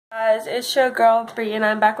Guys, it's your girl Bree, and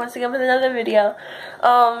I'm back once again with another video.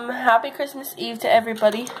 Happy Christmas Eve to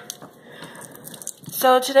everybody.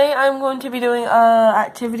 So today I'm going to be doing a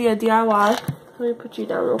activity, a DIY. Let me put you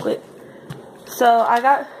down real quick. So I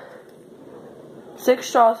got 6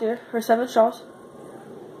 straws here, or 7 straws.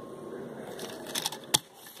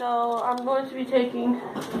 So I'm going to be taking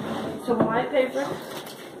some white paper.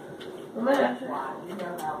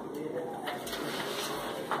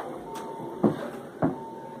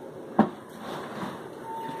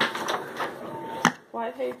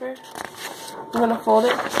 White paper. I'm going to fold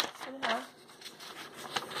it in half.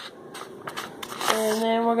 And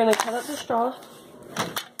then we're going to cut up the straws.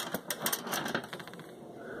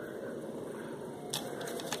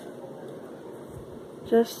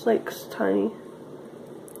 Just like tiny.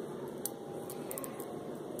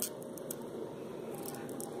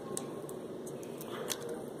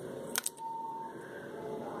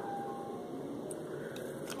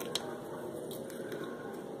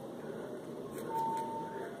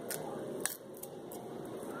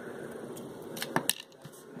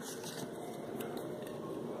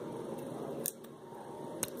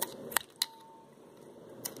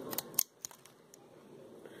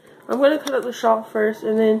 I'm going to cut up the straw first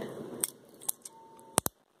and then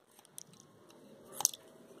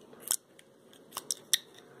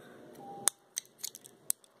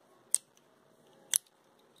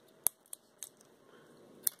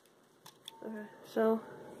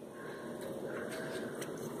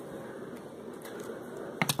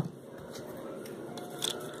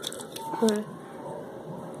okay,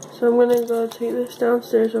 so I'm going to go take this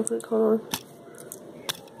downstairs real quick, hold on.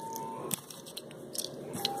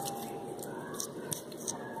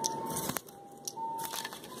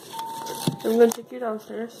 I'm going to take you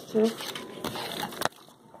downstairs too.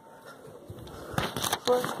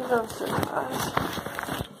 Let's go downstairs, guys.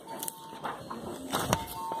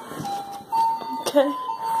 Okay.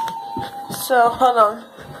 So, hold on.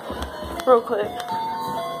 Real quick.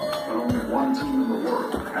 Only one team in the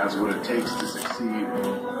world has what it takes to succeed,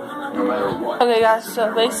 no matter what. Okay, guys,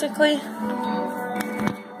 so basically,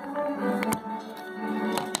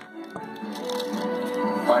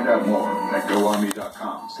 Find out more at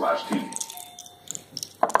goarmy.com/team.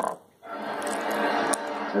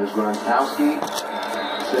 There's Gronkowski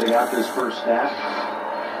sitting out this first snap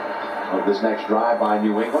of this next drive by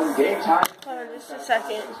New England. Game time. hold on just a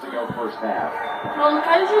second. Is to go first half. Can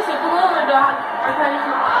I just sit below or do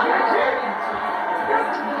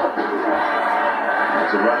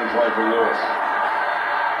That's a running play for Lewis.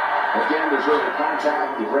 Again, there's early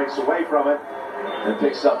contact. He breaks away from it and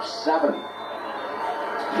picks up 7.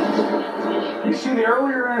 You see the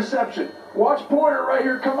earlier interception. Watch Poyer right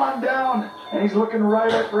here come on down. And he's looking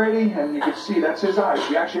right at Brady, and you can see that's his eyes.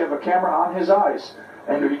 You actually have a camera on his eyes.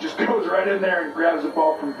 And he just goes right in there and grabs the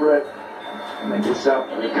ball from Britt. And then gets out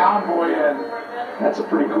the convoy, and that's a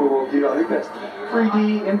pretty cool little deal. I think that's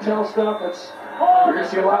 3D Intel stuff. You're going to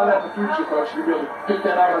see a lot of that in the future, folks. You're going to be able to pick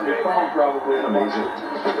that out on your phone probably. Amazing.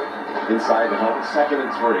 Inside the home, 2nd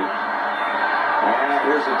and 3. And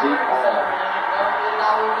here's a deep ball.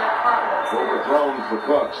 Overthrown for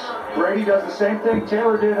Cooks. Brady does the same thing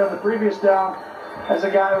Taylor did on the previous down. Has a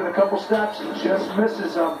guy with a couple steps and just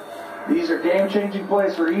misses them. These are game-changing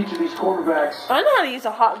plays for each of these quarterbacks. I know how to use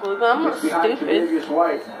a hot glue gun. I'm not stupid.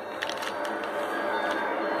 White.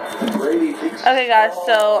 Brady thinks Okay, guys,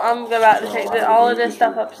 so I'm about to take all of this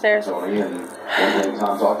stuff upstairs. Tony, and one thing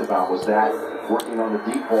Tom talked about was that working on the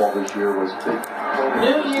deep ball this year was big.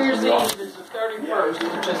 New Year's Eve is the 31st,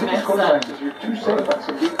 which is next Sunday. You're too safe on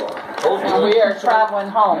some deep ball. And we are traveling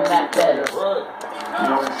home that day. You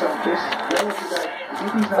know, in some cases,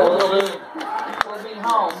 So we'll be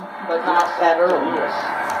home, but not that early.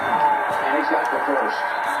 And he's got the first.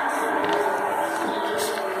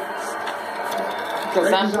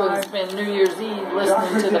 Because I'm going to spend New Year's Eve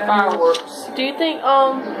listening to the fireworks. Do you think,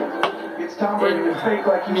 it's Tom Brady to fake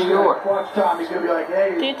like he's New York. Watch Tom, he's going to be like,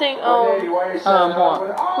 hey. do you think,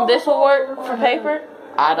 What? this will work for paper?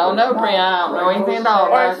 I don't know, Brian. I don't know anything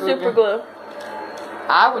about Or it. super glue?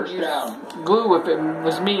 I would use glue if it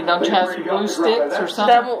was me. Don't you have some glue sticks or That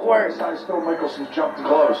something? won't work. Phil Mickelson jumped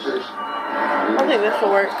close. I think this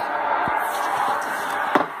will work.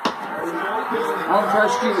 I'll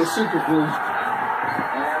trust you with super glue.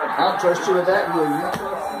 I'll trust you with that glue.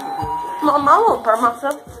 Mom, I won't burn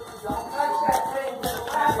myself.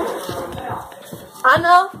 I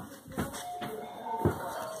know.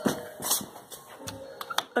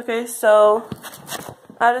 Okay, so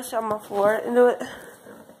I just shot my floor into it.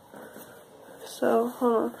 So,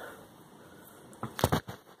 hold on.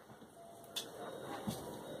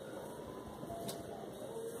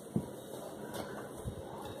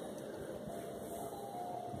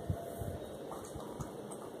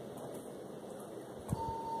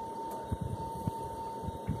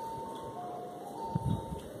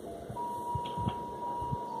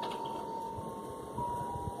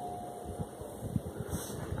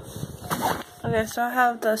 Okay, so I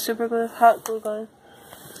have the super glue, hot glue gun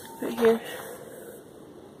right here.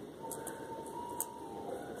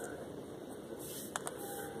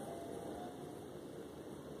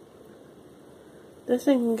 This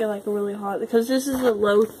thing can get like really hot because this is a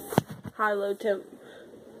high-low temp.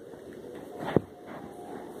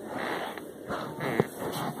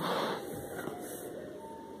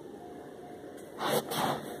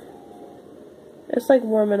 It's like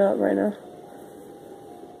warming up right now.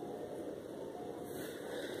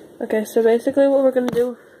 Okay, so basically what we're gonna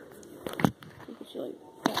do, like that, so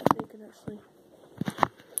you can actually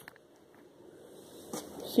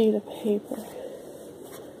see the paper.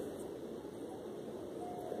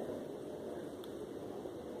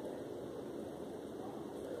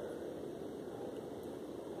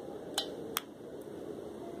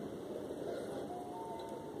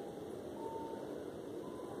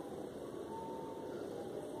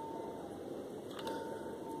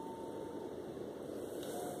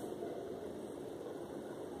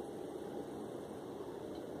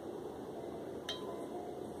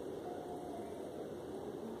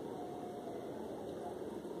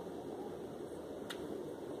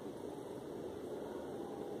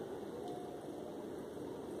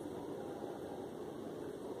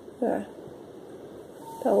 Yeah,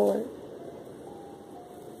 that'll work.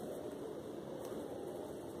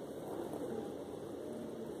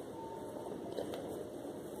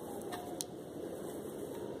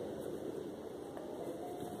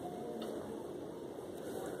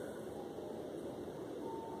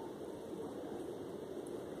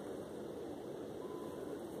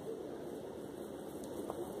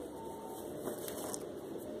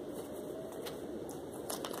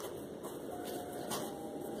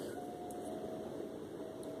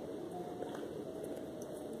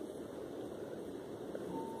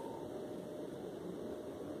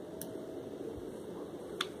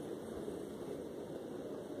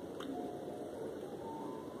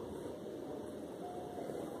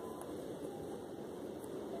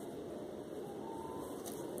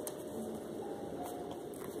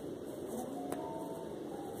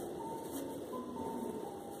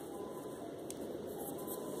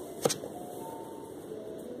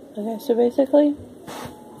 Okay, so basically,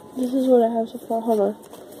 this is what I have so far. Hold on.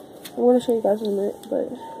 I'm going to show you guys in a minute,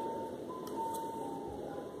 but...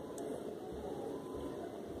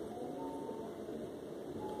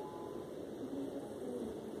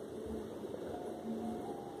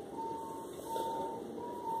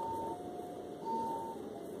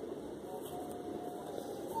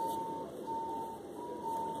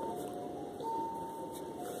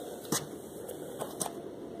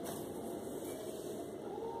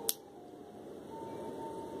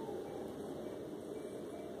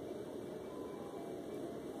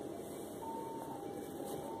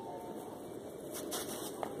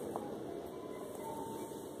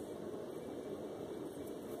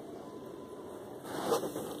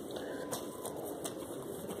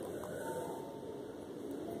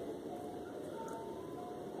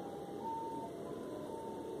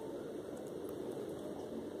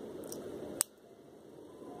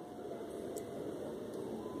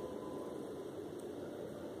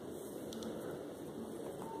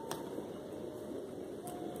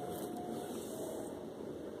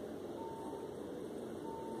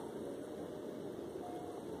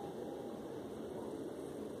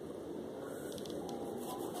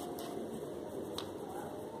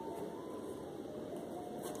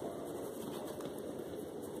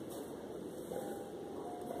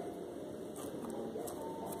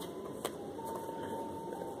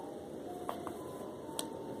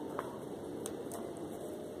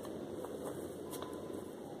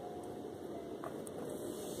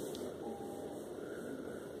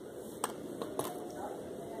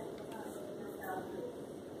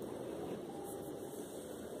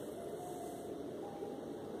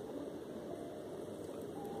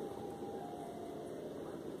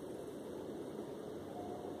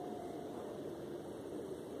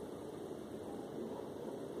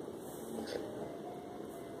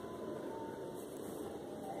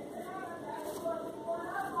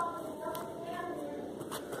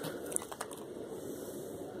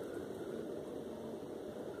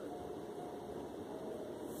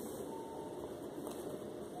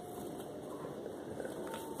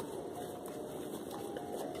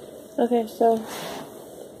 Okay, so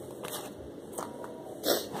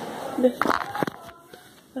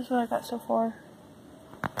that's what I got so far.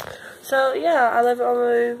 So yeah, I love it on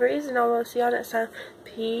my breeze, and I will see y'all next time.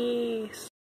 Peace.